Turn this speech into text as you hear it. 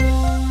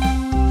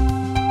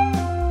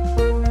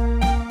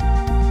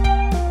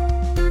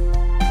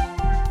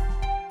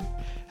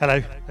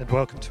Hello and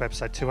welcome to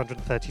episode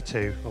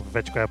 232 of the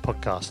Veg Grower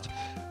Podcast.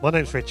 My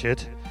name's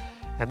Richard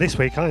and this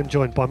week I am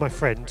joined by my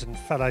friend and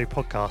fellow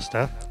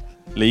podcaster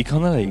Lee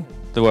Connelly,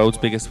 the world's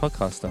biggest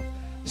podcaster.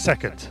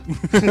 Second.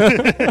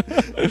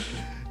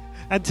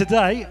 And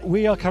today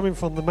we are coming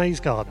from the Maze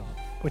Garden,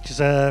 which is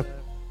Richard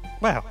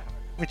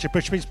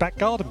Bushbys' back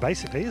garden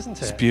basically, isn't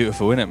it? It's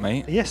beautiful, isn't it,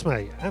 mate? Yes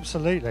mate,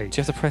 absolutely.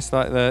 Do you have to press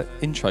like the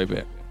intro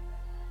bit?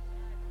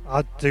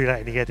 I'll do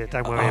that in the edit,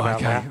 don't worry about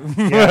okay.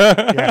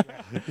 that.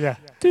 Yeah.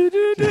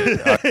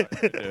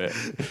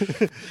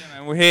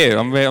 Man, we're here.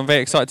 I'm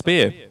very excited to be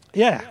here.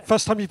 Yeah,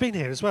 first time you've been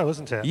here as well,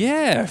 isn't it?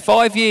 Yeah,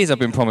 5 years I've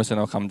been promising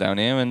I'll come down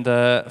here and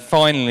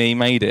finally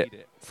made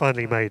it.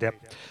 Finally made it.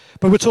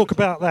 But we'll talk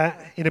about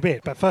that in a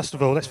bit. But first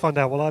of all, let's find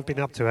out what I've been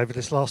up to over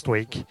this last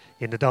week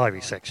in the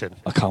diary section.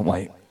 I can't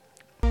wait.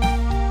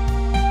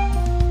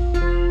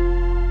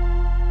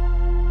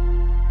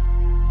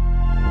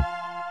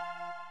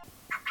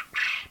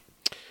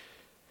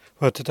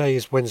 Well, today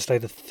is Wednesday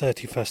the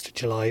 31st of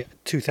July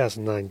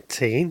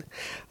 2019.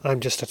 I'm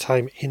just at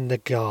home in the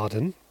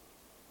garden.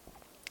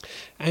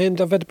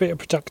 And I've had a bit of a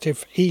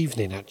productive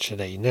evening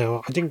actually.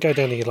 Now, I didn't go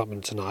down the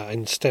allotment tonight.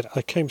 Instead,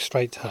 I came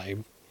straight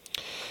home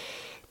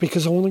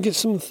because I want to get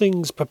some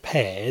things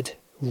prepared,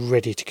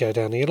 ready to go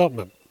down the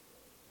allotment.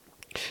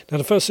 Now,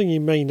 the first thing you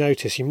may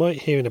notice, you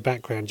might hear in the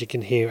background, you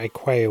can hear a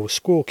quail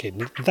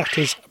squawking. That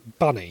is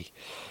Bunny.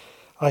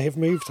 I have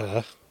moved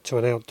her to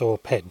an outdoor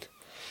pen.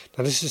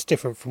 Now this is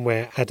different from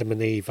where Adam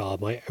and Eve are,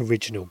 my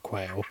original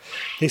quail.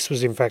 This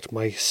was in fact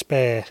my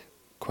spare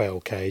quail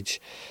cage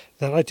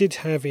that I did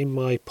have in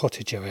my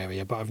potager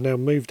area, but I've now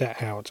moved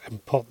that out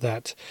and put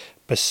that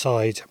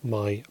beside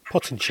my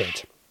potting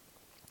shed.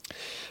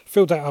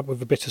 Filled that up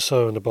with a bit of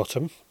soil on the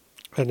bottom,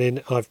 and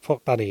then I've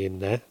put Bunny in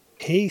there.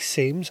 He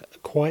seems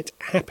quite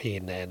happy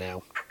in there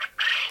now,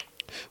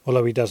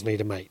 although he does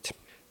need a mate.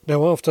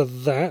 Now after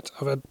that,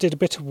 I did a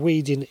bit of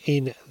weeding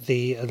in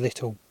the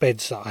little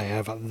beds that I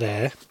have up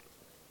there,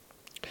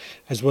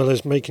 as well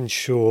as making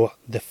sure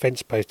the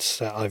fence posts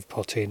that I've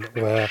put in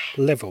were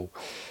level.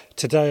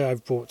 Today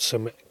I've brought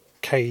some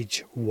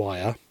cage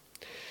wire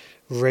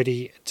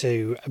ready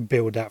to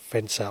build that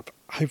fence up,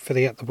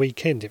 hopefully at the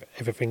weekend if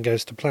everything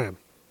goes to plan.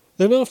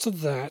 Then after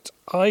that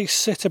I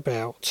set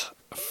about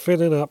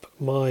filling up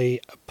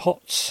my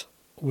pots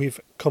with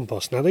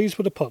compost. Now these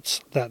were the pots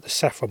that the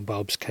saffron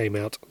bulbs came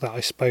out that I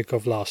spoke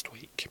of last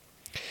week,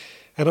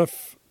 and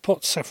I've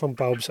put saffron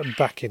bulbs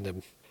back in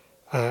them.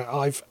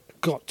 I've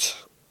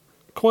got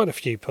quite a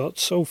few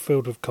pots all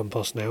filled with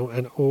compost now,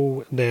 and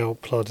all now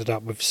planted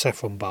up with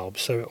saffron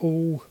bulbs, so it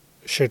all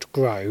should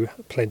grow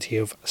plenty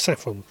of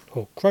saffron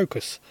or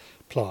crocus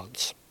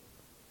plants.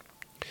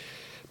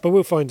 But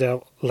we'll find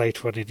out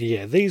later on in the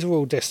year. These are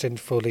all destined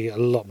for the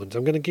allotment.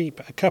 I'm going to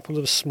keep a couple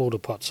of smaller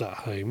pots at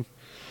home,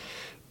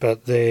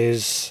 but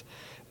there's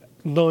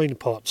 9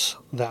 pots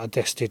that are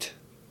destined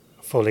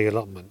for the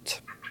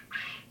allotment.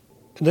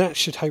 And that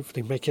should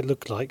hopefully make it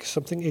look like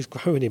something is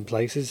growing in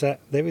places that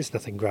there is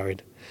nothing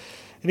growing.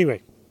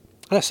 Anyway,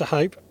 that's a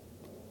hope.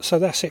 So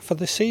that's it for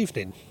this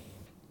evening.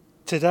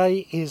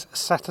 Today is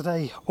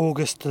Saturday,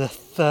 August the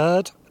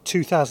 3rd,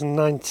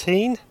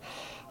 2019.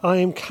 I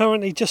am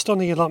currently just on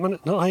the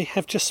allotment and I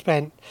have just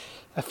spent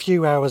a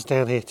few hours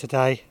down here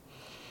today,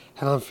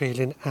 and I'm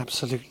feeling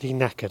absolutely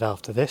knackered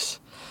after this.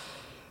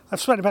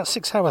 I've spent about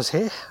 6 hours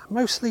here,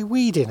 mostly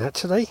weeding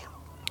actually.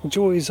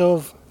 Joys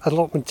of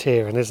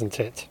allotmentClearing, isn't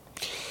it?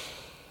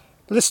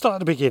 But let's start at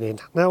the beginning.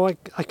 Now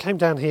I came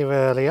down here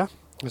earlier,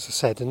 as I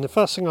said, and the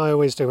first thing I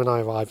always do when I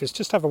arrive is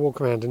just have a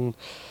walk around and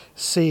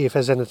see if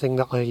there's anything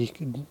that I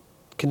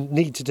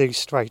need to do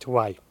straight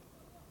away.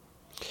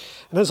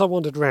 And as I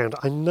wandered around,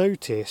 I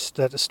noticed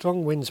that the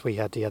strong winds we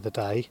had the other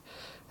day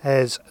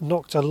has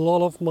knocked a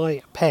lot of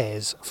my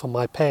pears from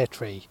my pear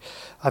tree.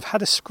 I've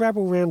had a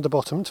scrabble round the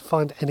bottom to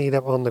find any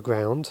that were on the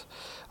ground.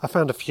 I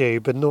found a few,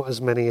 but not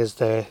as many as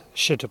there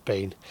should have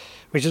been,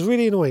 which is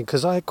really annoying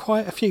because I had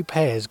quite a few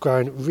pears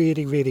growing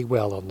really, really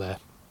well on there.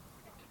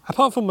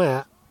 Apart from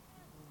that,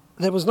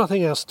 there was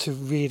nothing else to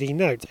really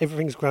note.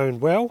 Everything's growing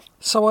well.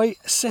 So I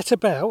set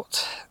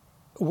about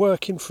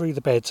working through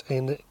the beds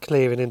and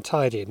clearing and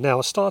tidying. Now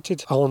I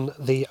started on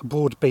the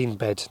broad bean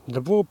bed. The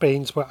broad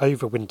beans were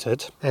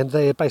overwintered and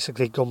they had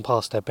basically gone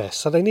past their best,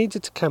 so they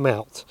needed to come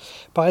out,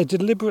 but I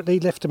deliberately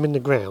left them in the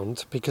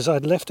ground because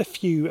I'd left a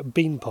few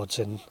bean pods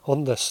in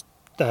on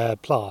the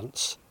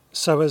plants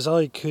so as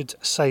I could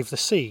save the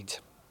seed.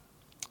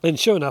 And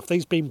sure enough,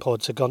 these bean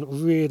pods had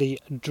gone really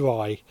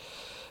dry,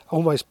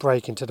 almost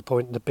breaking to the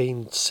point the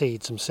bean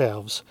seeds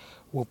themselves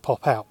will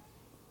pop out.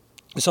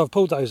 So I've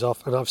pulled those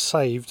off and I've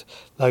saved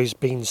those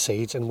bean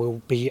seeds and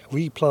will be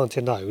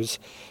replanting those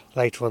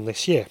later on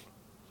this year.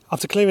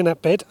 After clearing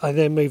that bed, I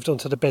then moved on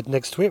to the bed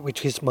next to it,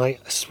 which is my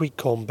sweet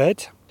corn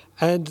bed.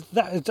 And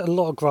that is a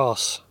lot of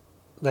grass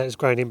that is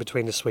grown in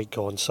between the sweet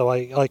corn. So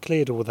I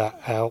cleared all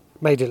that out,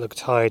 made it look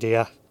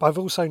tidier. But I've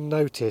also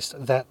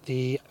noticed that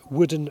the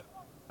wooden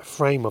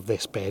frame of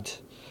this bed,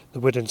 the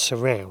wooden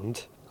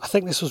surround, I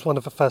think this was one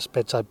of the first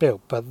beds I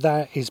built, but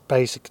that is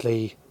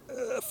basically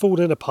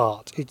fallen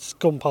apart. It's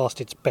gone past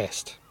its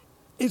best.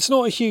 It's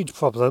not a huge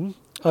problem.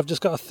 I've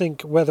just got to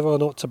think whether or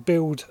not to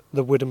build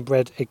the wooden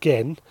bed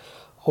again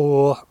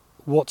or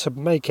what to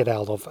make it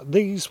out of.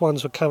 These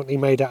ones were currently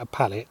made out of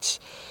pallets,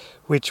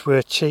 which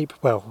were cheap,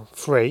 well,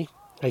 free.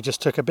 They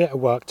just took a bit of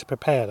work to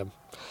prepare them.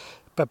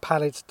 But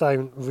pallets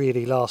don't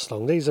really last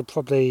long. These are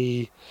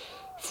probably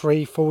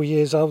 3-4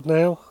 years old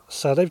now,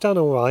 so they've done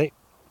all right,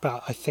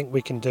 but I think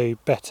we can do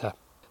better.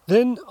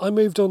 Then I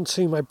moved on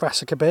to my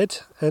brassica bed,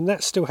 and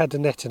that still had the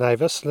netting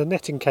over, so the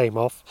netting came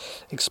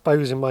off,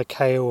 exposing my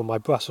kale and my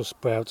Brussels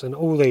sprouts, and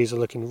all these are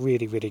looking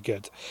really, really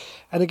good.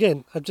 And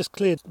again, I've just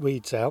cleared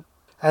weeds out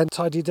and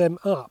tidied them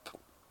up.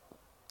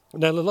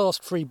 Now, the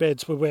last 3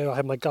 beds were where I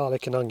had my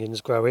garlic and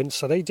onions growing,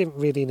 so they didn't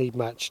really need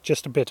much,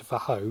 just a bit of a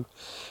hoe, and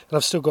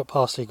I've still got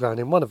parsley growing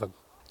in one of them.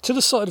 To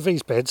the side of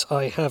these beds,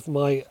 I have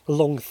my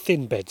long,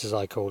 thin beds, as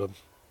I call them.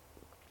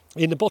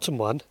 In the bottom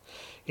one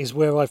is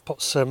where I've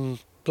put some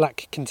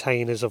black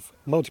containers of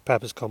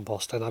multi-purpose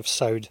compost, and I've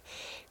sowed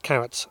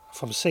carrots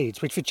from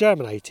seeds which were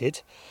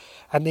germinated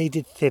and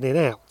needed thinning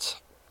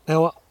out.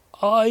 Now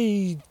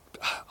I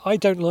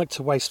don't like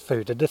to waste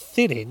food, and the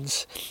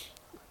thinnings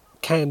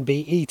can be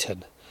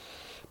eaten,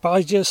 but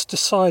I just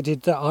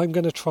decided that I'm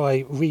going to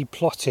try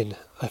replotting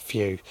a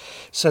few,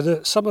 so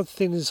that some of the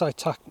thinnings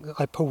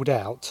I pulled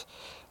out,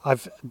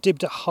 I've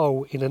dibbed a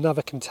hole in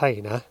another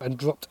container and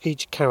dropped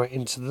each carrot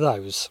into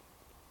those.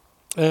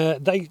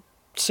 They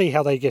see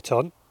how they get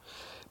on,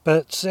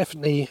 but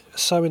definitely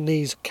sowing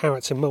these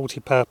carrots in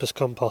multi-purpose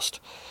compost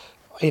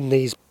in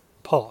these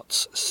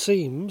pots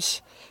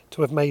seems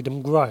to have made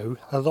them grow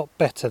a lot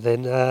better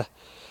than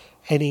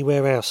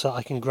anywhere else that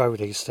I can grow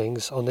these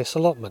things on this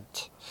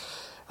allotment.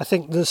 I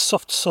think the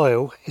soft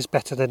soil is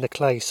better than the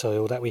clay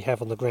soil that we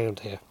have on the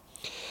ground here.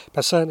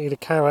 But certainly the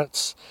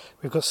carrots,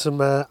 we've got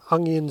some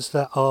onions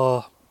that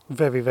are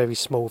very, very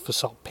small for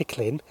sort of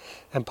pickling,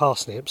 and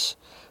parsnips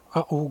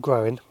are all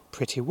growing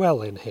pretty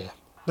well in here.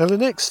 Now the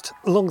next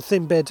long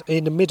thin bed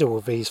in the middle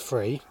of these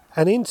 3,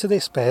 and into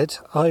this bed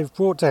I've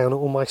brought down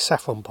all my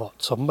saffron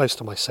pots, or most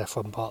of my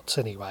saffron pots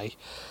anyway,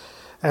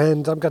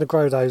 and I'm going to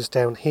grow those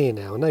down here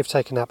now, and they've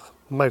taken up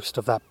most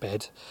of that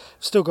bed.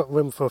 Still got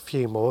room for a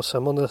few more, so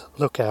I'm on the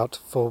lookout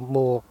for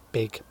more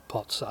big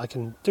pots that I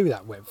can do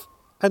that with.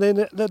 And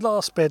then the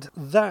last bed,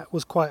 that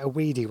was quite a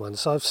weedy one,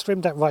 so I've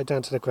trimmed that right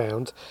down to the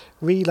ground,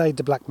 relayed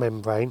the black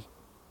membrane,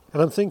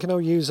 and I'm thinking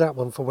I'll use that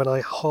one for when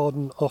I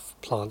harden off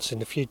plants in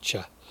the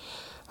future.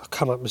 I'll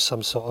come up with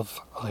some sort of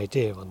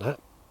idea on that.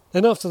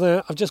 Then after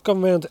that, I've just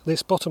gone round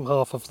this bottom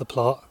half of the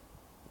plot,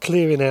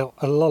 clearing out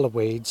a lot of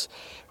weeds,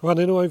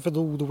 running over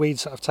all the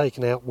weeds that I've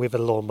taken out with a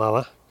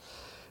lawnmower,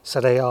 so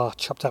they are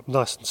chopped up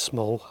nice and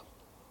small,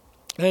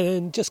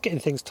 and just getting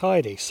things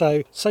tidy.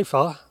 So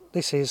far,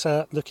 this is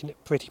looking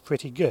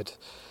pretty good.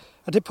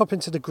 I did pop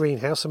into the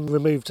greenhouse and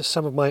removed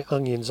some of my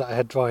onions that I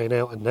had drying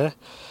out in there.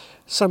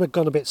 Some had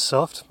gone a bit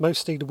soft,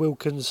 mostly the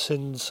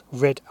Wilkinson's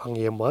red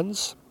onion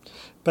ones,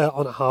 but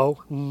on a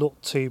whole,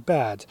 not too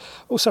bad.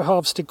 Also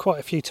harvested quite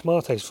a few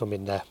tomatoes from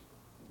in there.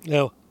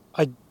 Now,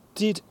 I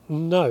did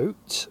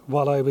note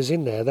while I was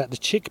in there that the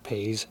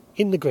chickpeas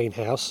in the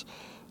greenhouse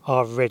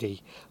are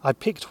ready. I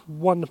picked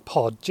one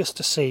pod just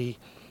to see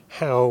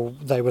how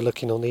they were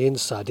looking on the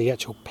inside, the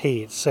actual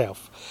pea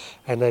itself,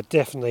 and they're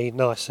definitely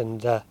nice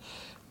and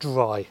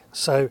dry.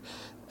 So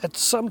at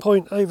some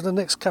point over the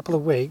next couple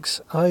of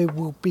weeks I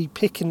will be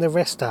picking the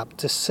rest up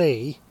to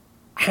see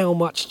how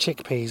much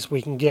chickpeas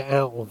we can get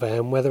out of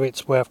there and whether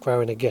it's worth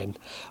growing again.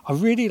 I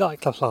really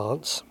like the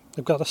plants,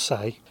 I've got to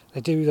say,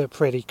 they do look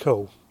pretty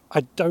cool.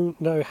 I don't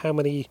know how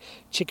many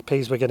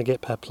chickpeas we're going to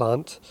get per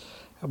plant,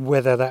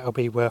 whether that'll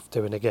be worth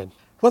doing again.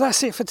 Well,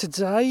 that's it for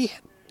today.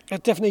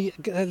 I've definitely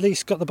at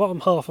least got the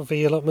bottom half of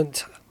the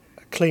allotment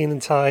clean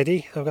and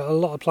tidy. I've got a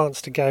lot of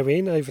plants to go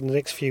in over the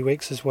next few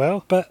weeks as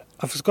well, but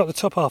I've got the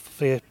top half of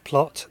the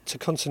plot to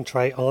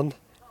concentrate on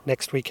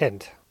next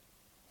weekend.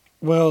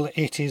 Well,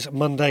 it is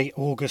Monday,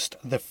 August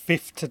the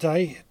 5th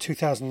today,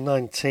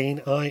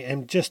 2019. I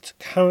am just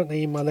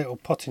currently in my little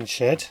potting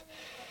shed,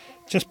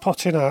 just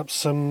potting up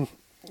some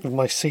of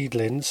my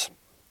seedlings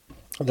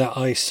that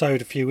I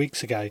sowed a few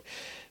weeks ago.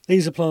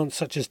 These are plants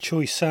such as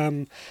choy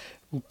sam,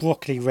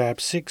 broccoli rab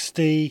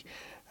 60,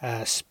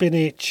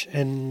 spinach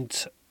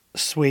and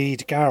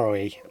Swede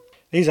garrowy.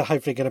 These are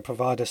hopefully going to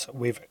provide us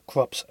with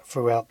crops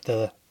throughout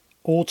the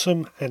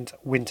autumn and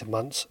winter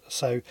months,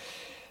 so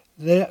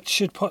that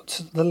should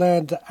put the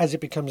land as it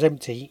becomes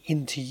empty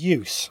into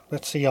use.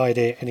 That's the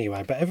idea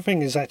anyway, but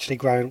everything is actually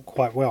growing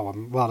quite well.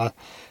 I'm rather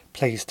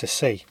pleased to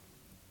see.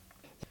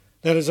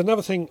 Now there's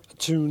another thing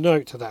to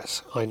note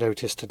that I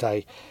noticed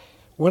today.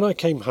 When I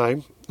came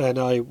home and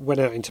I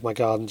went out into my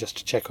garden just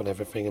to check on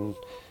everything and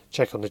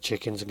check on the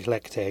chickens and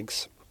collect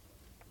eggs,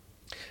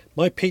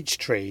 my peach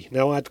tree,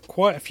 now I had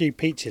quite a few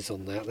peaches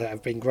on that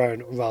have been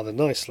growing rather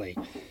nicely.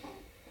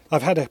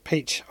 I've had a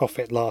peach off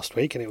it last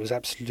week and it was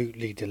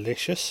absolutely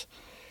delicious,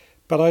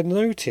 but I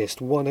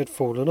noticed one had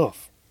fallen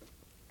off.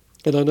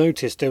 And I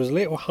noticed there was a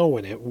little hole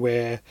in it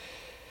where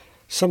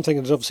something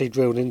had obviously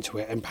drilled into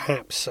it and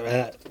perhaps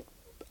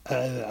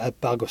a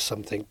bug or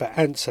something, but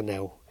ants are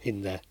now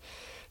in there.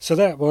 So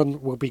that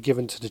one will be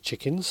given to the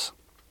chickens,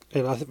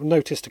 and I've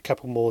noticed a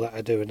couple more that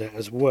are doing that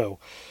as well.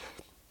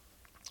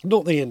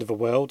 Not the end of the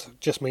world,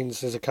 just means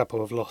there's a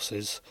couple of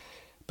losses,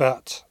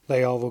 but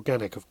they are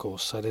organic, of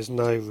course, so there's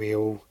no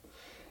real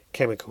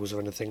chemicals or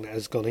anything that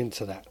has gone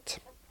into that.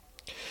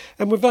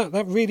 And with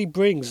that really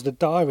brings the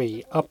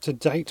diary up to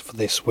date for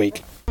this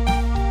week.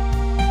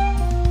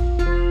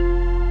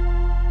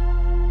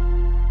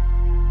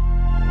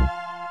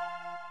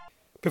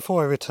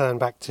 Before I return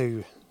back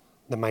to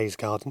the maize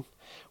garden,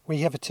 we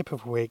have a tip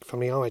of the week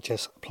from the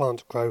RHS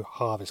Plant Grow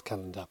Harvest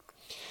Calendar.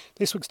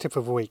 This week's tip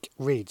of the week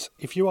reads,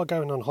 if you are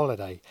going on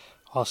holiday,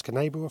 ask a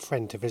neighbour or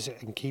friend to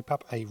visit and keep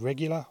up a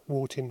regular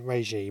watering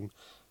regime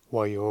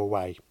while you're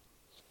away.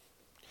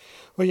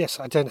 Well, yes,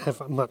 I don't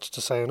have much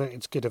to say on it.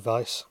 It's good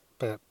advice,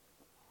 but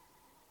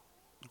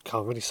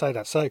can't really say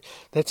that. So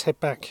let's head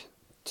back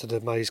to the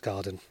maize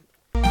garden.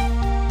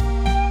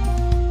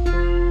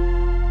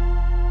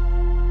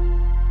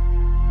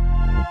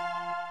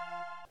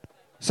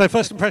 So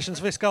first impressions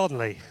of this garden,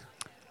 Lee?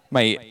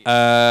 Mate,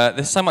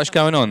 there's so much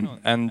going on,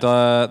 and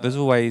there's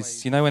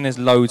always, when there's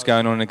loads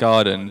going on in a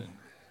garden,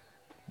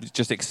 it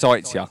just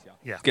excites you.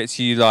 Yeah. Gets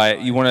you,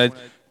 you want to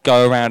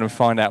go around and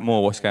find out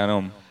more what's going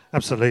on.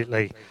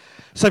 Absolutely.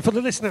 So for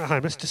the listener at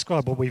home, let's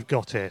describe what we've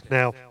got here.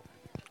 Now,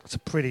 it's a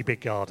pretty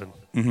big garden.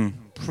 Mm-hmm.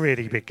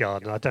 Pretty big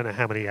garden. I don't know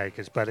how many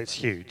acres, but it's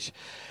huge.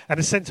 And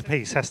the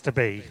centrepiece has to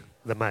be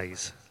the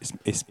maize.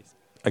 It's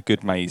a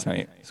good maize,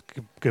 mate. It's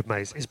a good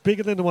maize. It's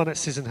bigger than the one at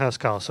Sissenhurst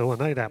Castle, I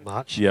know that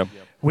much. Yeah.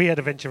 We had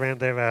a venture around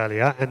there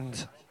earlier,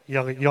 and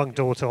young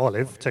daughter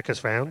Olive took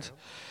us round.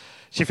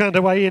 She found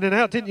her way in and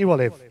out, didn't you,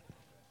 Olive?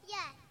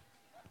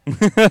 And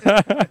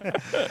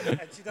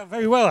she done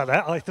very well at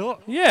that, I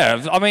thought.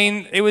 Yeah, I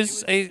mean, it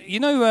was,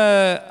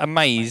 a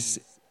maze,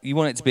 you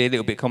want it to be a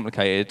little bit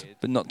complicated,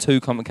 but not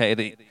too complicated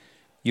that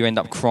you end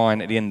up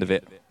crying at the end of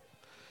it.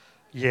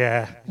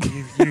 Yeah,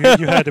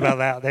 you heard about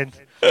that then.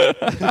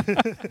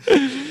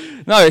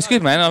 No, it's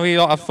good, man. I mean,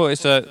 I thought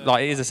it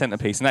is a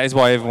centrepiece, and that is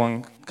why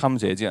everyone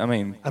comes here. Do you know what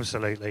I mean?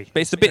 Absolutely.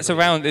 But it's the bits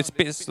around, it's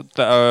bits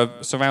that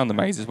surround the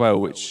maze as well,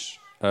 which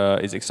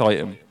is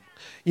exciting.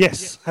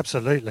 Yes,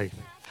 absolutely.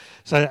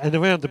 So, and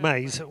around the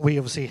maze, we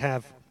obviously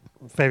have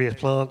various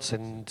plants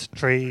and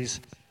trees,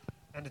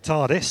 and the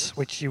TARDIS,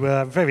 which you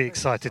were very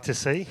excited to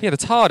see. Yeah, the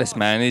TARDIS,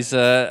 man, is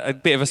a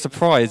bit of a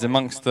surprise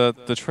amongst the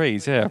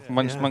trees,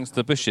 amongst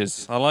the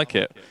bushes. I like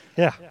it.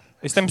 Yeah.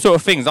 It's them sort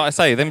of things, like I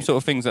say, them sort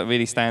of things that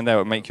really stand out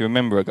and make you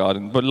remember a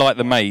garden. But like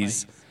the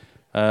maze,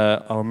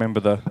 I'll remember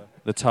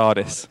the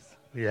TARDIS.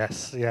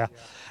 Yes, yeah.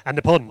 And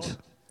the pond,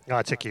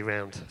 I took you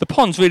round. The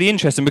pond's really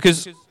interesting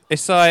because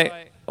it's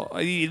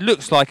it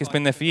looks like it's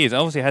been there for years.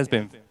 Obviously it has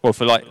been, well,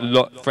 for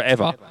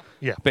forever.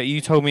 Yeah. But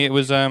you told me it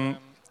was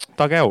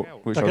dug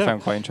out, which I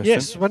found quite interesting.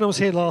 Yes, when I was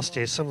here last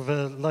year, some of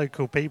the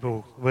local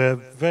people were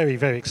very,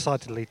 very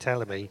excitedly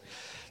telling me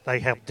they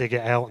helped dig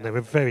it out and they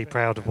were very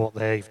proud of what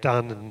they've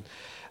done. And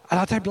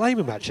I don't blame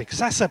them, actually, because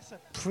that's a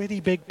pretty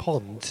big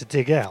pond to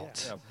dig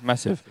out. Yeah,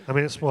 massive. I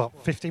mean, it's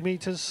 50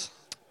 metres?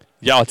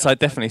 Yeah, I'd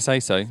definitely say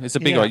so. It's a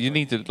big one. You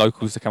need the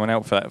locals to come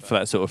out for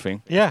that sort of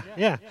thing. Yeah,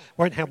 yeah.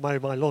 Won't help mow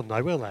my lawn,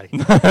 though, will they?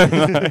 No.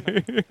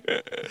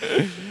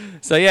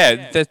 So,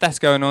 yeah, that's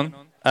going on.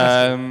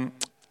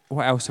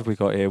 What else have we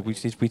got here?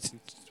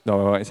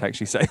 No, it's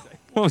actually say.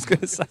 What I was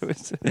going to say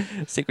was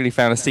secretly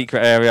found a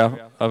secret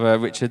area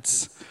of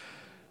Richard's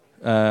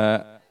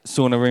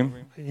sauna room.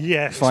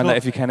 Yeah. Find that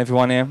if you can,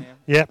 everyone here.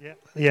 Yeah,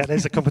 yeah.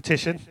 There's a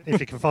competition if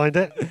you can find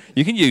it.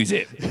 You can use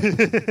it.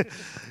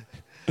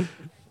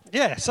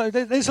 Yeah. So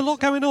there's a lot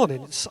going on,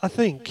 and I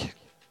think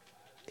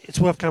it's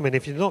worth coming.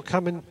 If you're not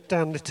coming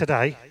down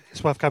today,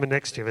 it's worth coming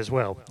next year as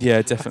well.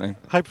 Yeah, definitely.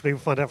 Hopefully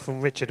we'll find out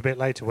from Richard a bit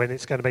later when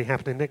it's going to be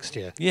happening next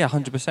year. Yeah,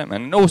 100%,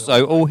 man. And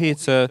also, all here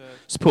to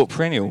support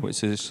Perennial,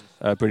 which is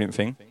a brilliant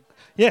thing.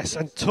 Yes,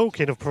 and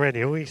talking of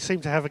Perennial, we seem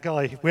to have a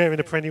guy wearing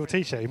a Perennial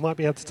T-shirt. He might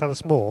be able to tell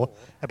us more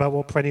about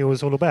what Perennial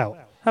is all about.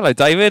 Hello,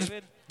 David.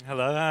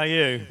 Hello, how are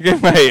you?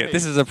 Good, mate.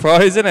 This is a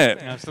prize, isn't it?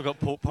 Yeah, I've still got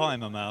pork pie in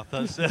my mouth.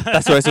 That's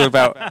what it's all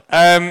about.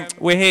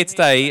 We're here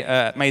today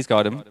at Maize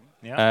Garden,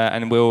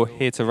 and we're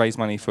here to raise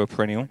money for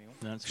Perennial.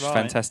 That's which right. is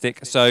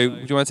fantastic. So,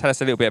 do you want to tell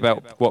us a little bit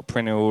about what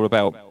Perennial are all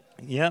about?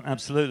 Yeah,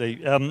 absolutely.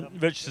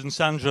 Richard and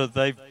Sandra,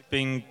 they've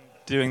been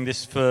doing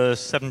this for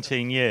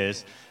 17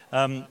 years.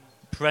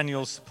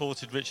 Perennial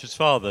supported Richard's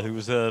father, who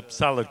was a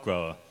salad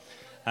grower,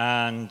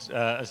 and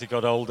as he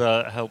got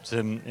older, helped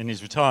him in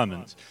his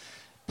retirement.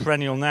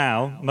 Perennial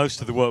now,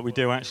 most of the work we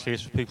do actually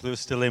is for people who are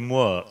still in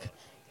work.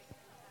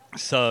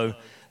 So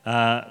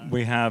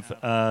we have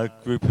a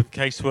group of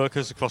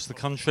caseworkers across the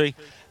country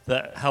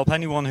that help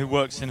anyone who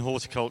works in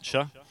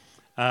horticulture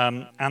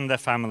and their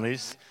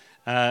families,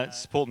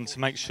 support them to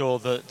make sure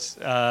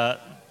that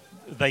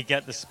they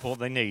get the support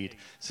they need.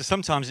 So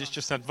sometimes it's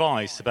just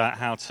advice about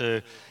how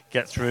to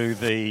get through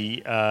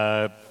the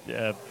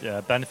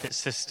benefit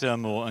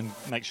system and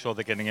make sure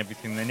they're getting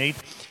everything they need.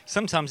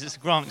 Sometimes it's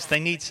grants. They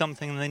need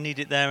something and they need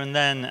it there and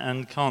then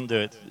and can't do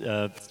it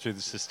through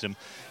the system.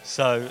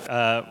 So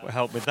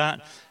help with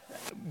that.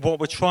 What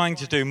we're trying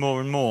to do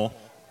more and more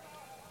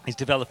is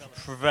develop a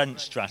prevent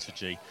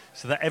strategy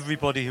so that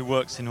everybody who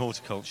works in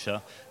horticulture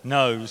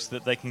knows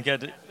that they can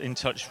get in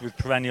touch with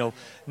perennial,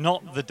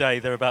 not the day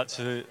they're about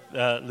to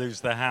lose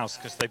their house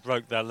because they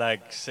broke their leg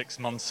 6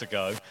 months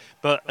ago,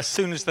 but as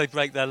soon as they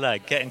break their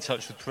leg, get in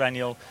touch with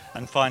perennial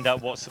and find out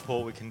what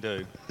support we can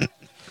do.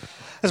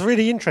 That's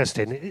really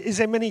interesting. Is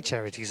there many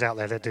charities out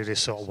there that do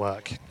this sort of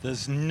work?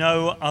 There's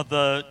no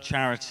other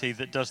charity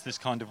that does this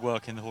kind of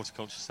work in the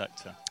horticulture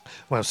sector.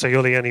 Well, so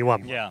you're the only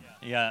one. Yeah.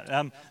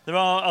 There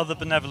are other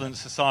benevolent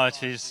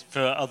societies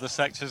for other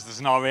sectors. There's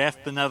an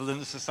RAF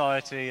benevolent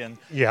society, and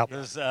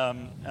there's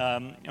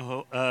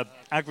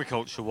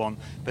agriculture one.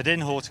 But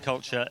in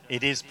horticulture,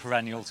 it is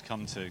perennial to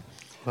come to.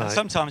 Right. And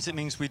sometimes it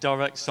means we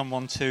direct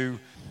someone to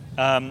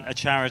a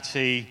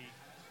charity.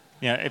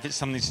 If it's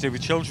something to do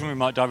with children, we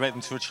might direct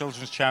them to a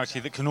children's charity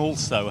that can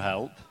also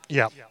help.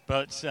 Yeah.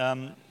 But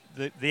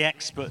the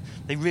expert,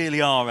 they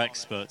really are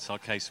experts, our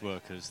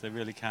caseworkers. They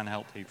really can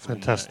help people.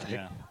 Fantastic.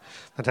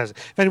 Fantastic.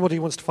 If anybody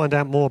wants to find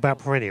out more about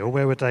Perennial,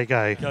 where would they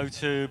go? Go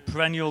to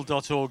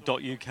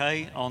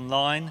perennial.org.uk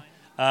online,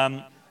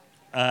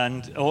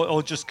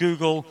 or just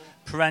Google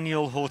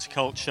perennial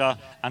horticulture,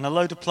 and a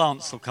load of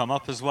plants will come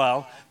up as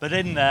well. But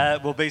in there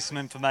will be some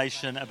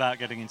information about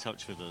getting in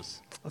touch with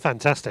us.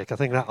 Fantastic. I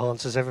think that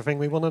answers everything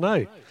we want to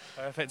know.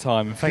 Perfect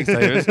time. Thanks,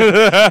 David.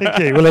 Thank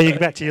you. We'll let you get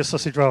back to your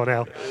sausage roll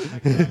now.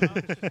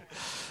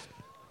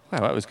 Wow,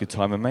 that was good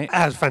timing, mate.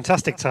 That was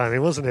fantastic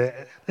timing, wasn't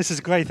it? This is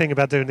a great thing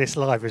about doing this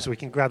live, is we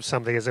can grab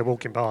somebody as they're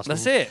walking past.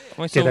 That's it.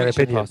 I saw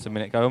Richard past a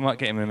minute ago. I might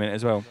get him in a minute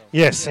as well.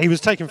 Yes, he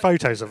was taking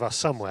photos of us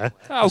somewhere.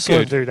 Oh, good. Saw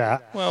him do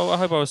that. Well, I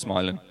hope I was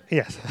smiling.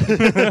 Yes.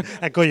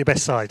 And got your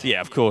best side.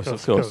 Yeah, of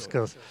course.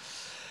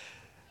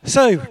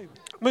 So,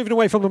 moving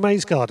away from the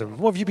maze garden,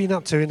 what have you been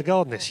up to in the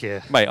garden this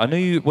year? Mate, I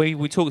knew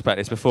we talked about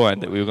this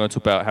beforehand, that we were going to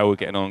talk about how we're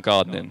getting on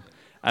gardening.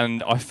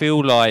 And I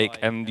feel like,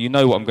 and you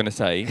know what I'm going to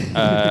say,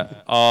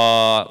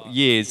 our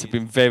years have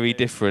been very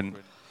different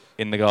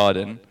in the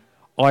garden.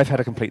 I've had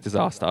a complete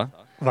disaster.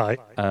 Right.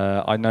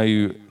 I know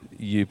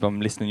I'm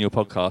listening to your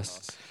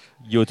podcasts.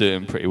 You're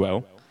doing pretty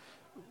well.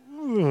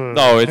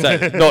 No, is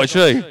that not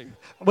true?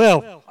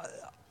 Well,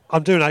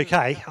 I'm doing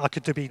okay. I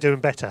could be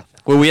doing better.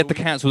 Well, we had to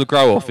cancel the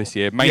grow off this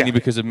year, mainly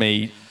because of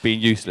me being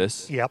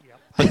useless. Yep.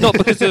 But not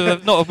because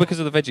of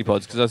the veggie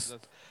pods, because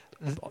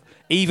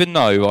even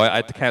though I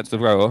had to cancel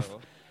the grow off,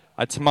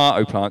 I had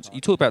tomato plants.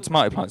 You talked about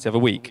tomato plants the other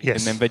week,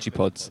 yes. And then veggie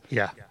pods.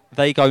 Yeah.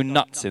 They go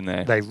nuts in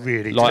there. They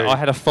really do. I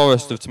had a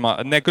forest of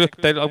tomatoes, and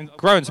I'm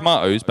growing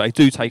tomatoes, but they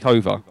do take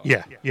over.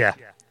 Yeah,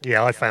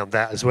 I found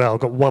that as well. I've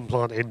got one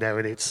plant in there,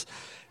 and it's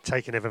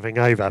taking everything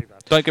over.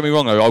 Don't get me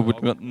wrong, though. I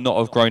would not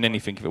have grown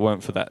anything if it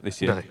weren't for that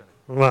this year. No.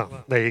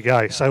 Well, there you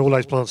go. So all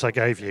those plants I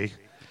gave you.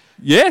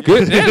 Yeah,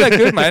 good. Yeah, they're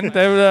good, man.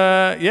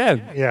 They're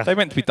They're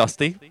meant to be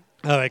dusty.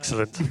 Oh,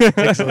 excellent.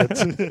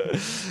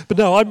 But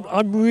no,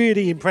 I'm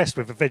really impressed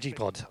with the veggie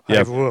pod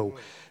overall.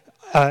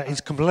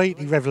 It's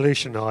completely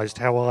revolutionised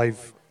how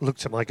I've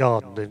looked at my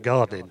garden and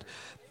gardening.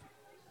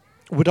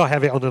 Would I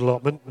have it on an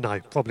allotment? No,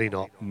 probably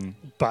not.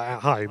 But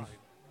at home,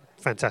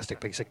 fantastic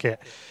piece of kit.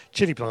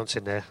 Chili plants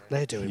in there,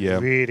 they're doing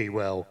really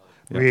well.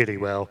 Really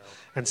well.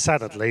 And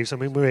salad leaves, I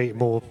mean,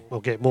 we'll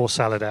get more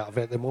salad out of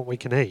it than what we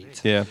can eat.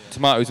 Yeah,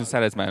 tomatoes and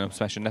salads, man, I'm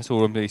smashing. That's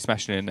all I'm really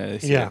smashing in there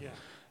this year.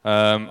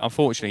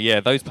 Unfortunately,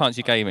 those plants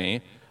you gave me,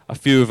 a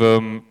few of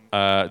them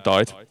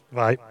died.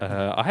 Right.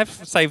 I have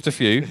saved a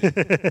few,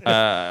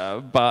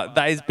 but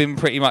that has been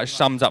pretty much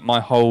sums up my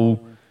whole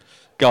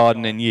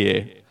gardening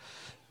year.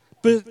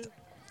 But,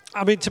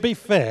 I mean, to be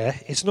fair,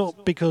 it's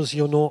not because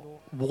you're not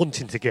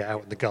wanting to get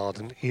out in the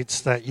garden, it's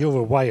that you're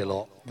away a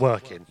lot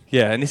working.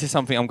 Yeah, and this is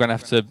something I'm going to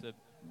have to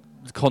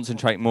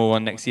concentrate more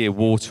on next year.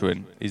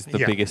 Watering is the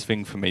biggest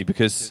thing for me,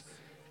 because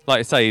like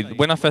I say,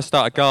 when I first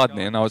started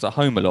gardening, I was at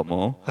home a lot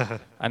more,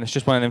 and it's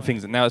just one of them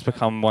things that now it's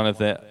become one of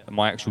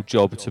my actual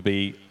job to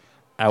be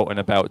out and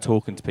about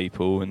talking to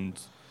people and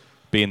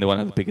being one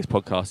of the biggest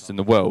podcasters in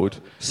the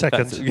world.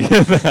 Second.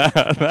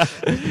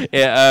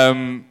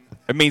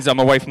 It means I'm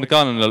away from the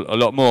garden a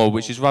lot more,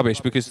 which is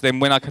rubbish, because then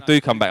when I do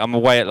come back, I'm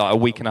away at like a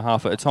week and a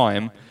half at a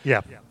time.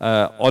 Yeah.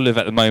 Olive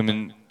at the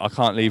moment, I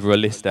can't leave her a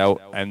list out,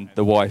 and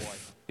the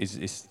wife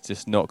is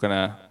just not going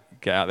to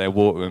get out there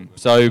watering.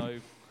 So,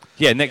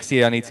 yeah, next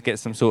year I need to get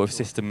some sort of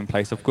system in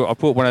place. I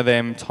bought one of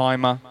them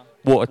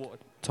water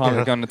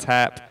timer on the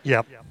tap.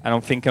 Yep. And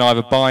I'm thinking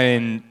either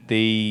buying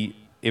the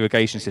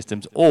irrigation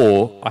systems,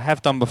 or I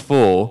have done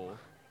before,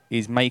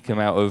 is make them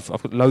out of,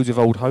 I've got loads of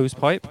old hose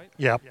pipe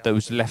that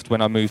was left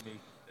when I moved.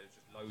 There's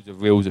just loads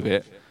of reels of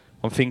it.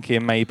 I'm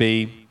thinking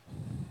maybe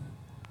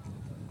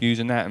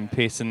using that and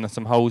piercing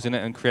some holes in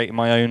it and creating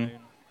my own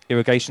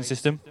irrigation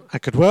system.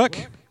 That could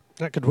work.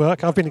 That could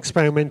work. I've been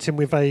experimenting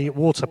with a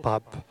water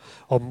pump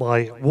on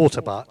my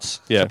water butts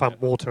to pump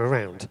water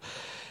around.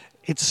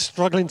 It's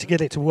struggling to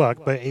get it to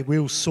work, but it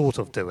will sort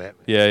of do it.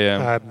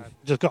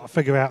 Just got to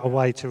figure out a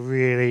way to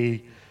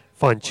really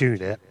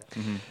fine-tune it.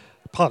 Mm-hmm.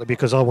 Partly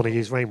because I want to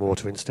use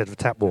rainwater instead of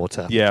tap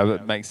water. Yeah,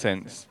 that makes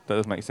sense. That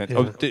does make sense.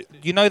 Yeah.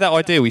 You know that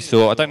idea we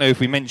saw? I don't know if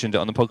we mentioned it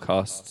on the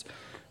podcast,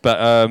 but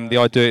the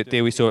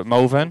idea we saw at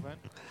Malvern.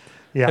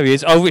 Yeah. There he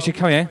is. Oh, Richard,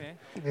 come here.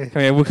 Yeah.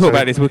 Come here. We'll talk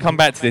about this. We'll come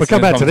back to this. We'll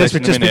come back to this.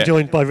 We've just been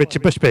joined by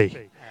Richard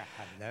Bushby.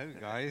 Hello,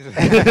 guys.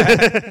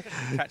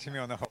 Catching me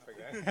on the hop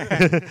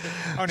again.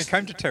 I only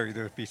came to tell you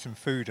there would be some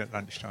food at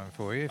lunchtime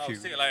for you.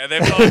 See you later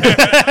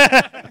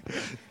then.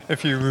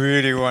 If you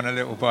really want a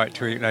little bite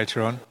to eat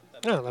later on.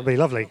 Oh, that'd be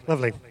lovely,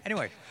 lovely.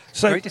 Anyway,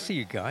 great to see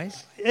you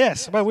guys.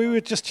 Yes, well, we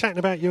were just chatting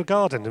about your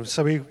garden,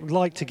 so we'd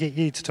like to get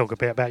you to talk a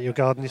bit about your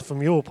garden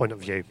from your point of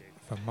view.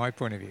 From my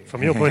point of view.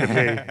 From your point of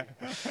view.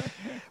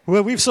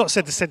 Well, we've sort of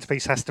said the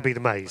centrepiece has to be the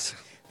maize.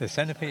 The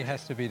centrepiece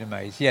has to be the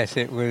maize. Yes,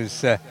 it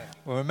was. Well,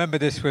 remember,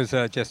 this was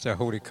just a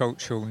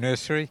horticultural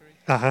nursery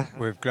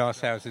with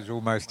glass houses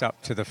almost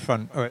up to the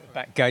front,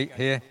 back gate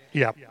here.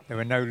 Yeah. There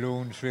were no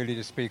lawns really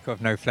to speak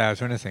of, no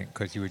flowers or anything,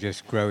 because you were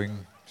just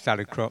growing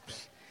salad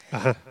crops.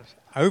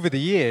 Over the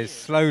years,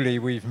 slowly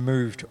we've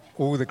moved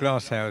all the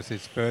glass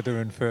houses further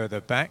and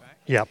further back,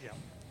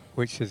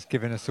 which has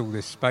given us all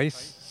this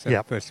space.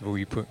 So first of all,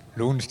 you put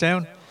lawns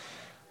down,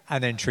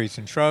 and then trees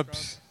and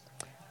shrubs.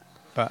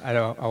 But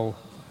I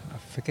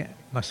forget, it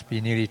must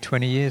be nearly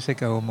 20 years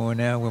ago or more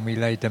now when we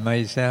laid the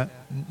maize out.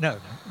 No,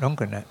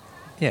 longer than that.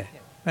 Yeah,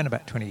 around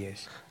about 20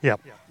 years. Yep.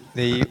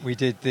 We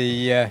did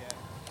it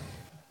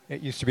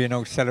used to be an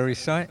old celery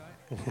site,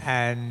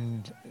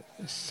 and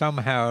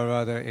somehow or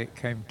other it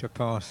came to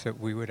pass that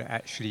we would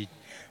actually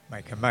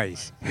make a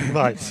maize.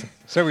 Right.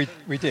 So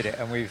we did it,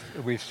 and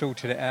we've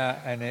sorted it out,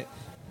 and it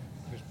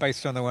was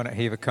based on the one at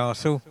Hever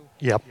Castle.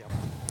 Yep.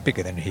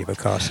 Bigger than Hever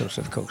Castles,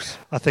 of course.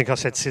 I think I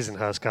said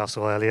Sissinghurst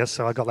Castle earlier,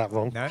 so I got that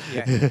wrong. No,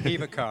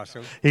 Hever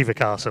Castle. Hever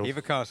Castle.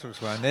 Hever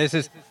Castle's one. Theirs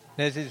is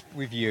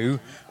with you.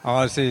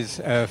 Ours is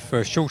for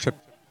a shorter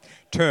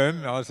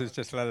term. Ours is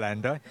just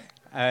Lalanda.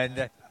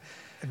 And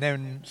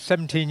then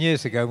 17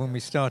 years ago, when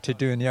we started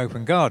doing the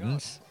open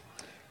gardens,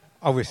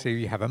 obviously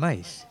we have a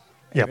maize.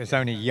 Yep. It was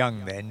only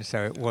young then,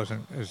 so it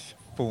wasn't as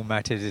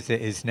formatted as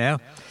it is now.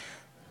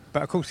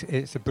 But of course,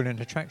 it's a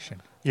brilliant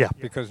attraction. Yeah.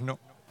 Because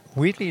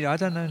weirdly, I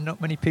don't know,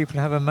 not many people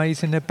have a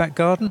maize in their back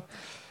garden.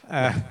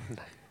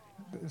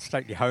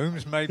 Stately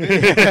homes, maybe.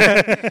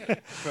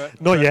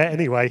 Not yet,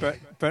 anyway.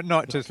 But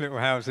not just little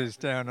houses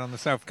down on the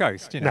south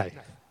coast, you know.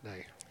 No.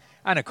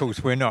 And of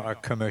course, we're not a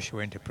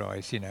commercial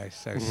enterprise, you know.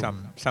 So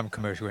some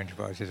commercial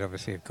enterprises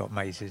obviously have got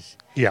mazes.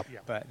 Yeah.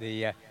 But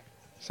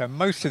so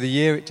most of the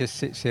year it just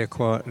sits here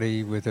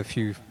quietly with a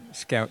few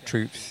scout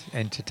troops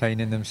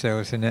entertaining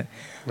themselves in it.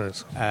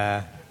 Nice.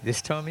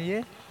 This time of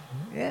year,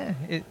 yeah,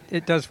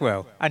 it does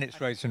well, and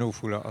it's raised an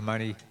awful lot of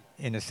money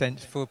in a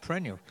sense for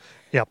perennial.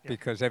 Yep.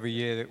 Because every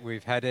year that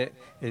we've had it,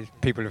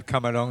 people have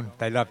come along,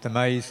 they love the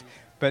maize,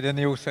 but then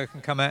they also can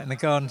come out in the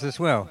gardens as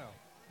well.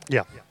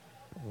 Yeah.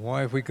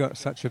 Why have we got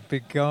such a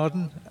big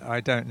garden?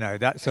 I don't know.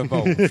 That's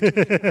evolved.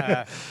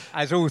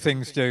 As all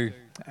things do.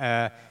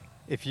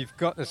 If you've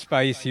got the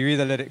space, you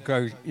either let it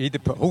grow, either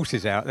put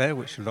horses out there,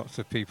 which lots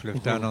of people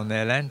have done on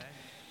their land,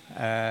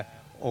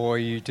 or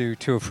you do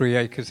 2 or 3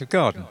 acres of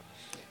garden.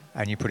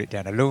 And you put it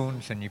down to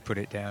lawns, and you put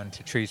it down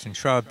to trees and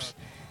shrubs.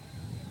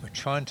 We're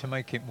trying to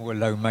make it more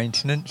low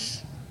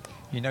maintenance.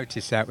 You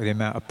notice that with the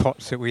amount of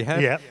pots that we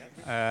have.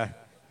 Yeah.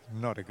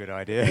 Not a good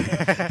idea.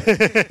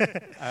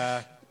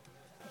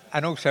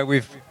 And also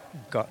we've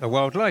got the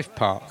wildlife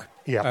park,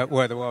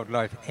 where the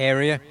wildlife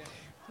area.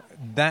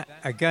 That,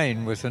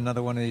 again, was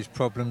another one of these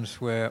problems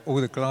where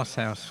all the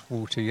glasshouse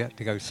water, you had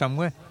to go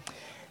somewhere,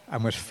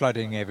 and was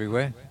flooding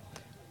everywhere.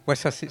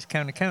 West Sussex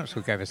County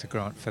Council gave us a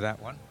grant for that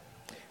one,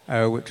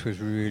 which was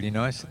really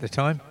nice at the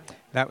time.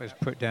 That was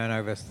put down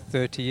over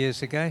 30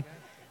 years ago,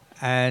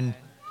 and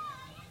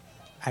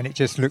it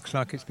just looks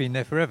like it's been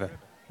there forever.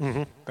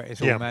 Mm-hmm. But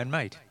it's all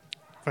man-made.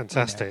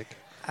 Fantastic.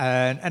 You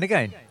know. And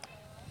again,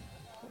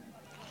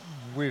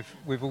 with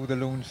all the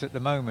lawns at the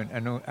moment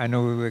and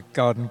all the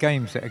garden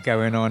games that are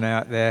going on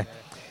out there,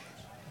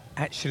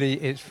 actually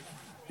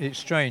it's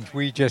strange.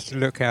 We just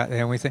look out there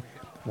and we think,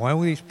 why are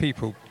all these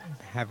people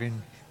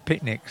having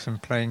picnics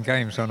and playing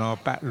games on our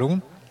back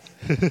lawn?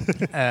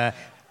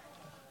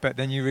 But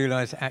then you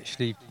realise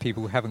actually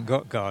people haven't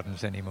got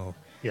gardens anymore.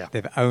 Yeah.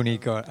 They've only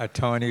got a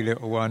tiny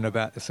little one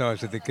about the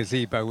size of the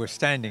gazebo we're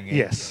standing in.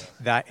 Yes.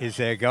 That is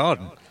their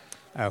garden.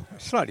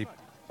 Slightly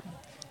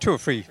 2 or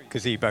 3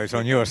 gazebos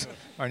on yours,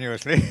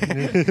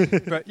 Lee.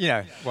 But you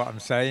know what I'm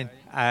saying.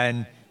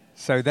 And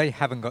so they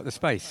haven't got the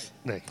space.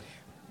 No.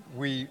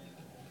 We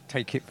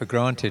take it for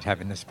granted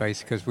having the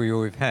space because we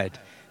always had.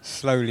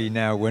 Slowly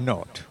now we're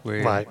not.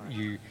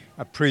 You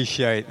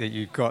appreciate that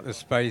you've got the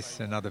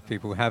space and other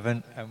people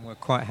haven't, and we're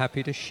quite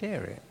happy to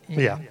share it.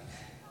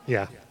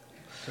 Yeah.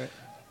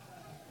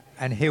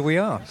 And here we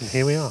are.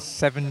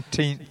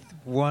 17th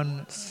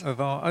one of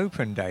our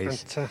open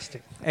days.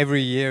 Fantastic.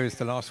 Every year is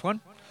the last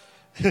one.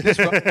 This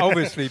will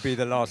obviously be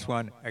the last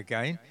one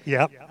again.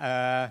 Yep.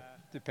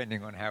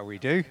 Depending on how we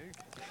do.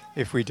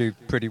 If we do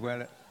pretty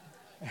well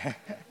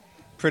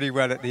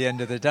at the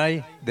end of the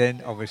day,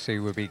 then obviously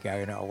we'll be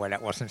going, oh, well,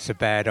 that wasn't so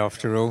bad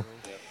after all.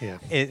 Yeah.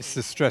 It's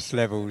the stress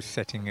levels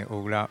setting it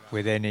all up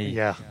with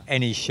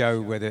any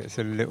show, whether it's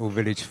a Little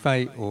Village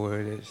Fete or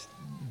it's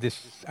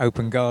this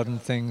open garden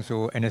things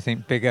or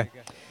anything bigger.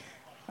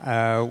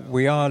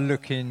 We are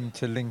looking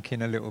to link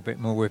in a little bit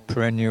more with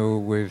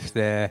Perennial with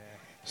their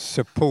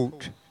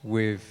support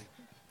with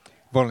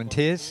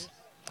volunteers.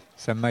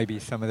 So maybe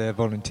some of their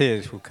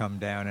volunteers will come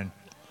down and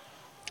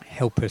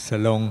help us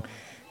along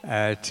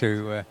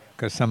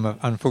because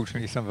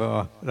unfortunately some of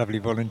our lovely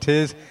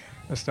volunteers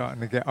are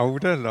starting to get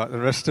older like the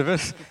rest of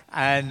us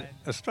and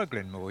are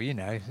struggling more,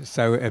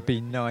 so it'd be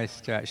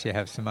nice to actually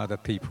have some other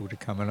people to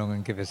come along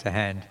and give us a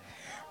hand.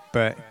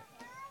 But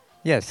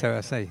yeah, so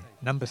I say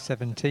number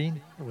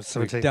 17.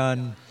 We've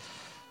done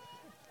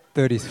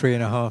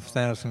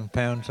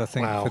 £33,500 I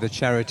think for the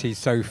charity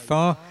so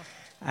far,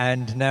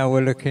 and now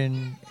we're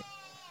looking,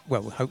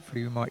 well,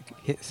 hopefully we might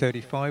hit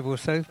 35 or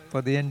so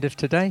by the end of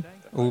today,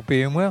 all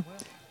being well.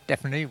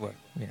 Definitely, well,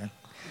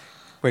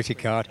 where's your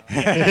card?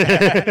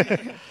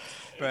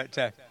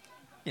 But,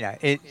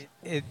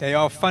 they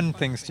are fun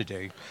things to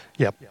do.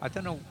 Yep. I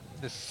don't know,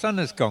 the sun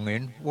has gone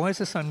in. Why is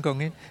the sun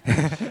gone in?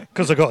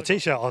 Because I've got a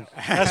T-shirt on.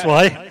 That's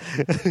why.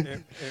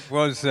 It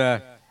was,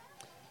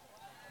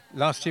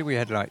 last year we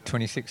had like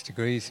 26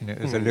 degrees and it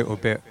was a little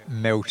bit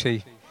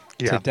melty.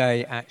 Yeah.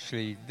 Today,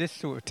 actually, this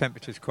sort of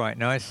temperature is quite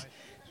nice.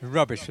 It's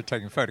rubbish for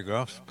taking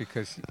photographs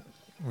because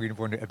we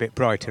want it a bit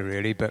brighter,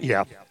 really. But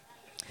yeah.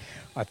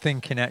 I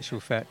think in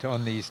actual fact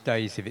on these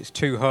days, if it's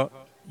too hot,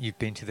 you've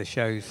been to the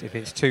shows, if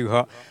it's too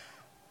hot,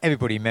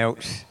 everybody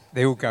melts,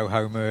 they all go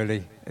home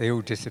early, they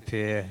all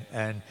disappear,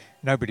 and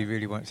nobody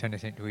really wants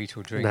anything to eat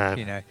or drink,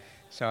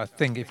 So I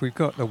think if we've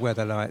got the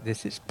weather like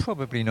this, it's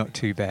probably not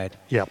too bad.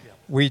 Yep.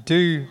 We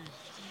do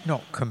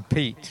not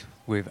compete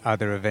with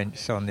other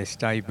events on this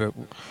day, but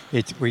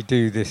we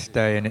do this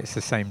day, and it's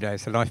the same day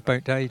as the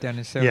Lifeboat Day down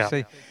in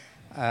Chelsea.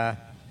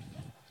 Yep.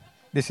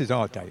 This is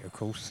our date, of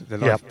course. The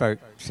lifeboat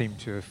seem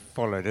to have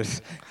followed us.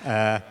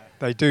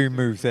 They do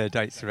move their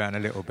dates around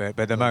a little bit,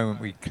 but at the moment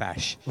we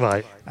clash.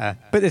 Right.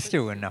 But there's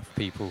still enough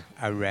people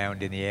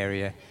around in the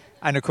area.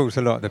 And, of course,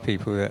 a lot of the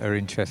people that are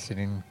interested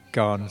in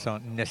gardens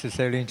aren't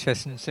necessarily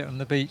interested in sitting on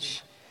the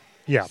beach.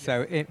 Yeah.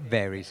 So it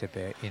varies a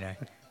bit,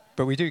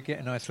 But we do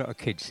get a nice lot of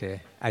kids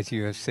here, as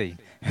you have seen.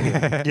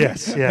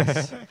 Yes.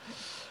 Yes.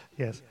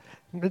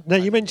 Now,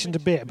 you mentioned a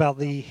bit about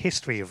the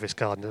history of this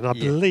garden, and I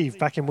believe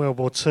back in World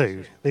War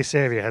II, this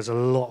area has a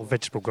lot of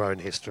vegetable growing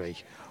history.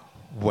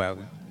 Well,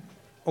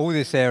 all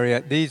this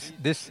area, this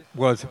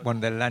was one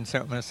of the Land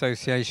Settlement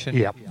Association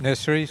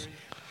nurseries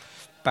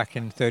back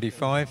in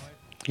 1935.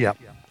 Yep.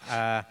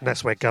 And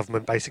that's where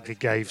government basically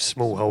gave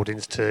small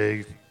holdings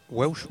to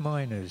Welsh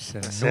miners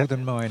and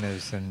northern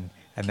miners and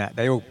that.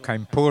 They all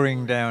came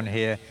pouring down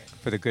here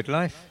for the good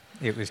life.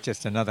 It was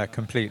just another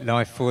complete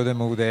life for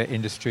them. All their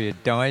industry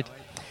had died.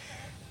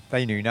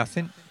 They knew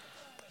nothing,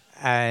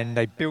 and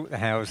they built the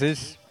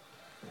houses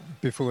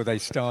before they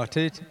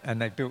started,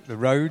 and they built the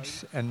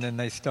roads, and then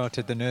they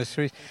started the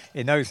nurseries.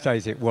 In those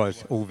days, it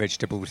was all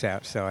vegetables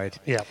outside.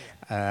 Yeah.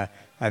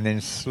 And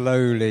then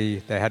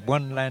slowly, they had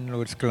one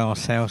landlord's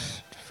glass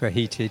house for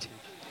heated,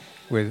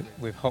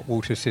 with hot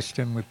water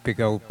system, with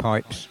big old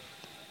pipes.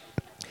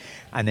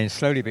 And then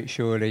slowly but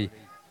surely,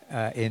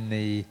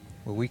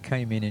 we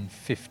came in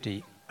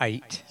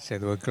 1958, so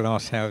there were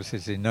glass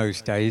houses in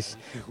those days,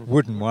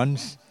 wooden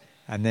ones.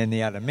 And then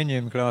the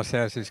aluminium glass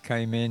houses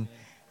came in,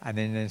 and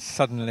then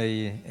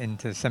suddenly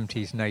into the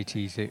 70s and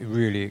 80s, it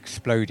really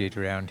exploded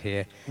around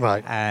here,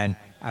 right? And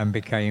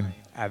became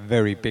a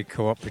very big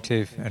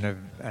cooperative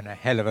and a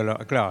hell of a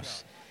lot of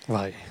glass,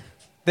 right?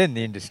 Then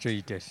the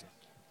industry just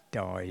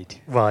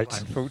died, right?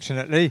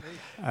 Unfortunately,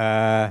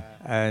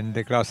 and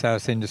the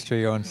glasshouse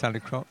industry on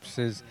salad crops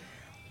is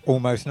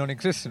almost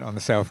non-existent on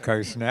the south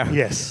coast now.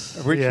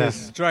 Yes, which is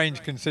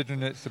strange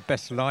considering it's the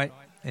best light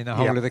in the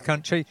whole of the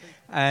country,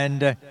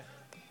 and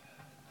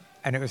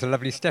it was a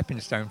lovely stepping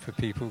stone for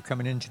people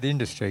coming into the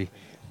industry.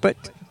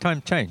 But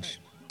time changed.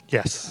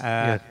 Yes.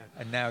 And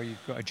now you've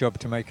got a job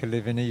to make a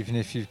living, even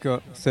if you've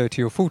got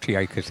 30 or 40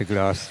 acres of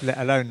glass, let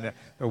alone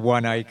the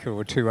 1 acre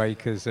or 2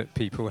 acres that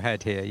people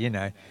had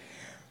here,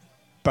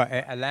 But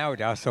it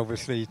allowed us,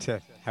 obviously, to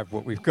have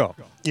what we've got.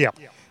 Yeah.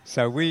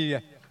 So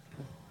we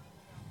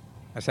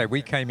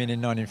came in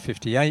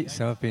 1958,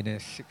 so I've been here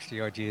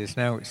 60-odd years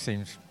now, which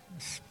seems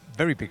a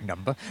very big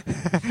number.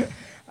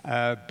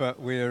 But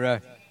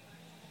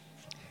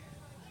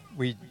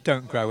we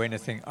don't grow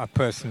anything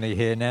personally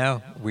here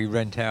now. We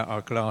rent out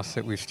our glass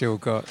that we've still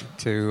got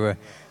to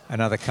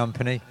another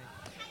company.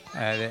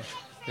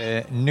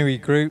 The Nui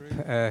Group,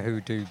 who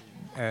do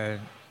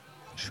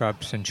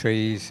shrubs and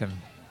trees and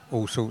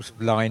all sorts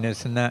of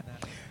liners and that,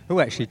 who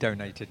actually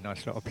donated a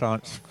nice lot of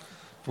plants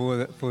for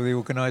the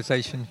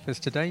organisation for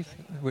today,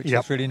 which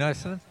is really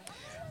nice of them.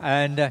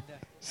 And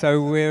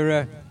So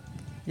we're,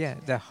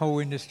 the whole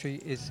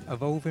industry is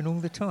evolving all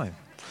the time.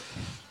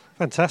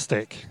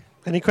 Fantastic.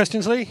 Any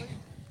questions, Lee?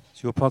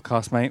 It's your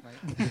podcast, mate.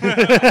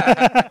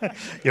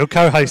 You're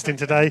co-hosting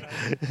today.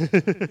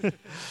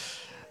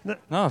 No,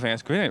 I think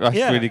that's great. That's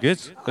really good.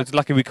 It's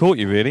lucky we caught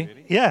you,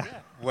 really. Yeah.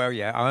 Well,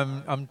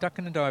 I'm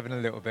ducking and diving a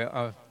little bit.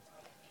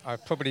 I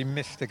probably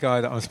missed the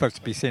guy that I'm supposed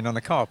to be seeing on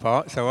the car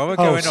park, so I will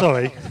go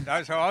sorry.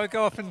 So I'll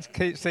go off and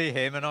see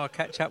him, and I'll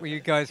catch up with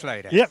you guys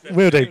later. Yep,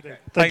 will do.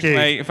 Thanks,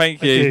 mate.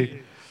 Thank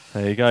you.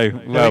 There you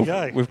go.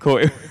 Well, we've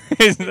caught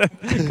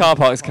him. Car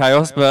park's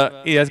chaos,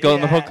 but he has got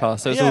on the podcast,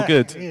 so it's all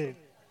good. Yeah.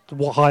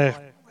 What higher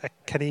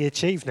can he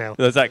achieve now?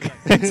 Exactly.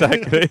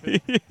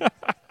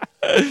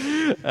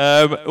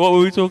 What were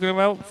we talking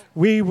about?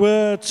 We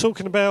were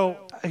talking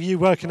about you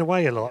working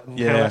away a lot and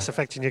how that's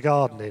affecting your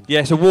gardening.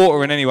 Yeah, so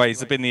watering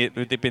anyways has been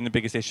the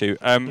biggest issue.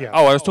 I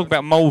was talking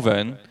about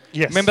Malvern.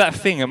 Yes. Remember that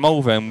thing at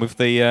Malvern with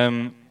the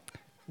there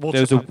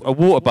was a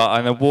water butt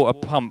and a water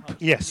pump?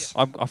 Yes.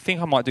 I think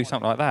I might do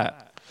something like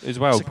that as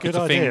well. That's a good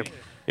idea.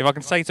 If I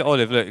can say to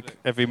Olive, look,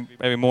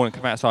 every morning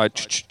come outside,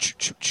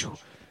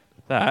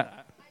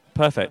 that,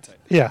 perfect.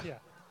 Yeah.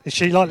 Is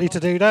she likely to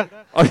do that?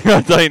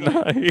 I don't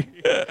know.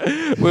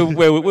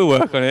 We'll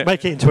work on it.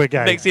 Make it into a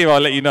game. Next year I'll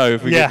let you know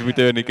if we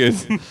do any good.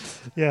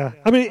 Yeah.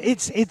 I mean,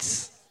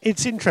 it's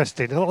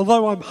interesting.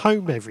 Although I'm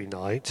home every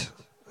night,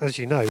 as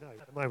you know,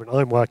 at the moment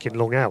I'm working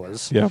long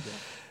hours. Yeah.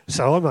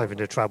 So I'm having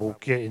trouble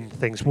getting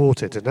things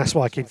watered, and that's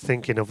why I keep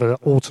thinking of an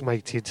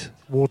automated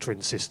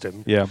watering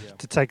system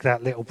to take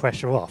that little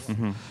pressure off.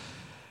 Mm-hmm.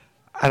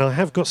 And I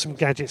have got some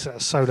gadgets that are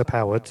solar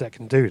powered that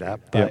can do that,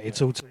 but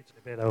it's also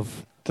a bit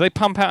of... Do they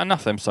pump out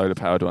enough, them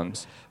solar-powered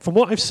ones? From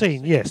what I've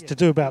seen, yes, to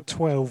do about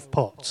 12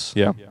 pots.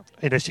 Yeah.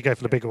 Unless you go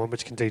for the bigger one,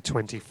 which can do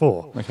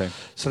 24. Okay.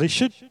 So they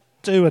should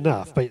do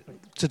enough, but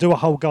to do a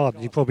whole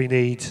garden, you probably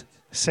need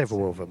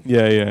several of them.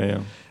 Yeah.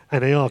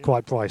 And they are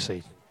quite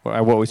pricey. What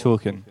are we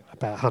talking?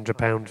 About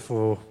 £100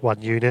 for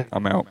one unit.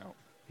 I'm out.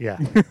 Yeah,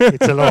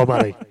 it's a lot of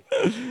money.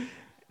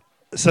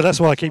 So that's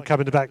why I keep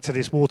coming back to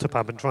this water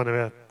pump and trying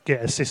to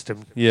get a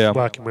system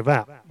working with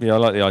that. Yeah, I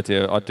like the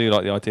idea. I do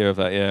like the idea of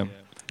that, yeah.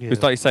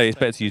 Because like you say, it's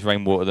better to use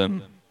rainwater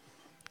than...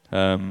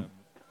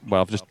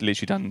 I've just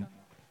literally done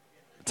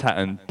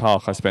Tatton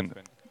Park. I spent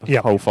the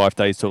whole 5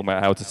 days talking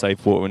about how to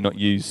save water and not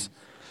use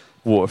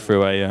water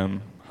through a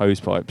hose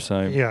pipe. So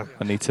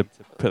I need to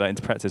put that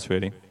into practice,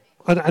 really.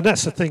 And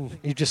that's the thing.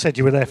 You just said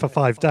you were there for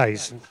 5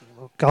 days.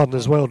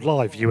 Gardeners World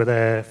Live, you were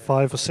there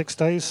 5 or 6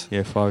 days?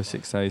 Yeah, 5 or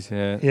 6 days,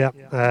 yeah. Yeah.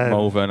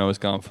 Malvern, I was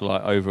gone for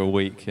like over a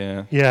week,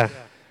 yeah. Yeah.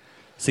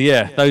 So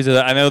yeah, those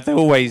are and they're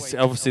always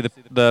obviously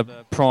the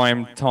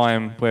prime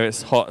time where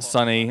it's hot,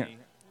 sunny,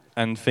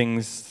 and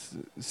things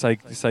say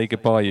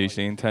goodbye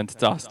usually and turn to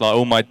dust. Like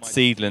all my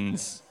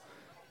seedlings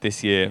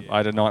this year, I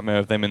had a nightmare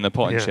of them in the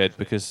potting shed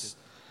because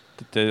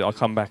I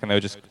come back and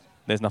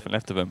there's nothing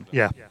left of them.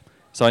 Yeah.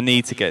 So I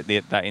need to get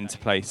that into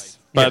place.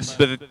 But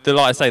like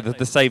I say,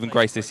 the saving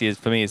grace this year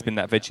for me has been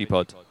that veggie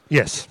pod.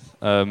 Yes.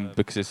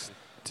 Because it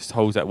just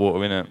holds that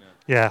water in it.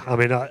 Yeah, I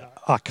mean,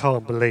 I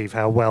can't believe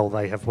how well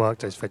they have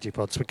worked, those veggie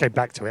pods. We came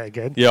back to it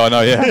again. Yeah, I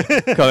know, yeah.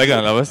 God, they're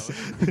going to love us.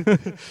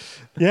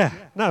 Yeah.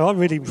 No, I'm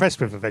really impressed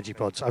with the veggie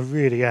pods. I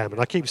really am.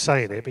 And I keep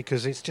saying it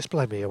because it's just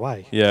blown me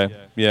away. Yeah.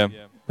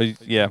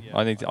 But yeah,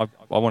 I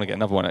want to get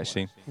another one,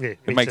 actually. Yeah,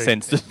 it makes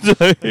sense to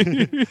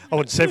do. I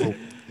want several.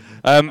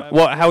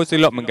 How is the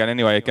allotment going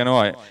anyway? Going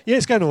all right? Yeah,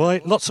 it's going all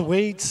right. Lots of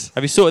weeds.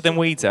 Have you sorted them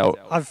weeds out?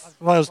 I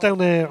was down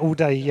there all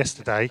day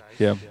yesterday.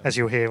 Yeah. As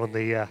you'll hear on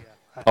the...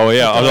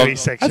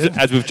 section.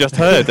 As we've just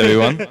heard,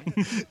 everyone.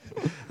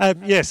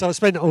 So I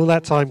spent all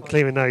that time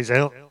clearing those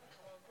out.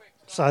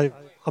 So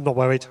I'm not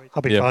worried.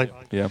 I'll be fine.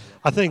 Yeah.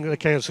 I think the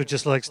council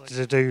just likes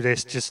to do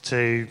this just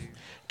to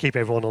keep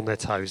everyone on their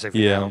toes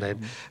every now and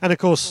then. And of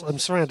course, I'm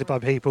surrounded by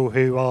people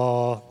who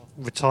are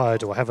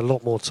retired or have a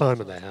lot more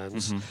time on their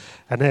hands,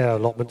 and their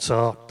allotments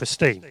are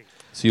pristine.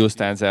 So yours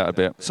stands out a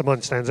bit. So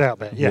mine stands out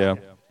a bit. Yeah.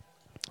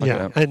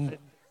 And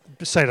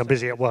saying I'm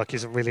busy at work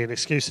isn't really an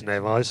excuse in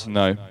their eyes.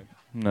 No,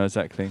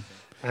 exactly.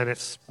 And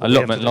it's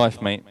allotment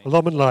life, mate.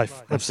 Allotment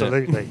life,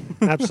 absolutely,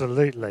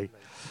 absolutely.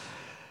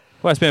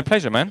 Well, it's been a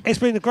pleasure, man. It's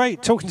been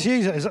great talking to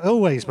you as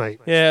always, mate.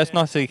 Yeah, it's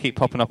nice to keep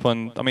popping up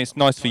on. I mean, it's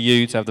nice for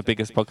you to have the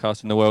biggest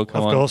podcast in the world.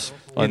 Come on, of course,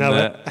 you know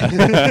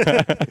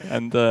it.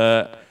 And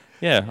I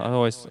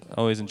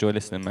always enjoy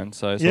listening, man.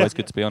 So it's always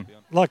good to be on.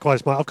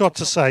 Likewise, mate. I've got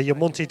to say, your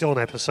Monty Don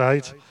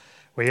episode,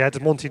 we had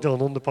Monty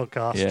Don on the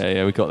podcast.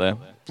 Yeah, we got there.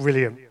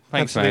 Brilliant.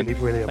 Thanks, absolutely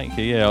man. Brilliant. Thank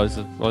you. Yeah, I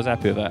was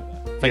happy with that.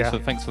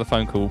 Thanks for the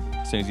phone call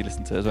as soon as you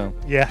listened to it as well.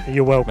 Yeah,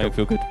 you're welcome. Made me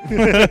feel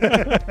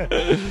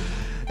good.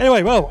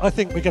 Anyway, well, I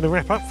think we're going to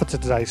wrap up for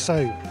today. So,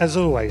 as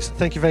always,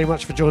 thank you very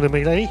much for joining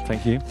me, Lee.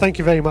 Thank you. Thank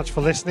you very much for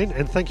listening,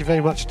 and thank you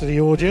very much to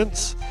the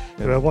audience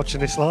who are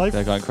watching this live.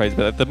 They're going crazy,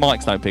 but the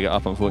mics don't pick it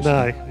up,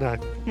 unfortunately. No.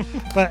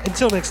 But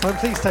until next time,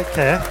 please take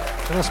care,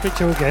 and I'll speak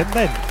to you again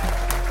then.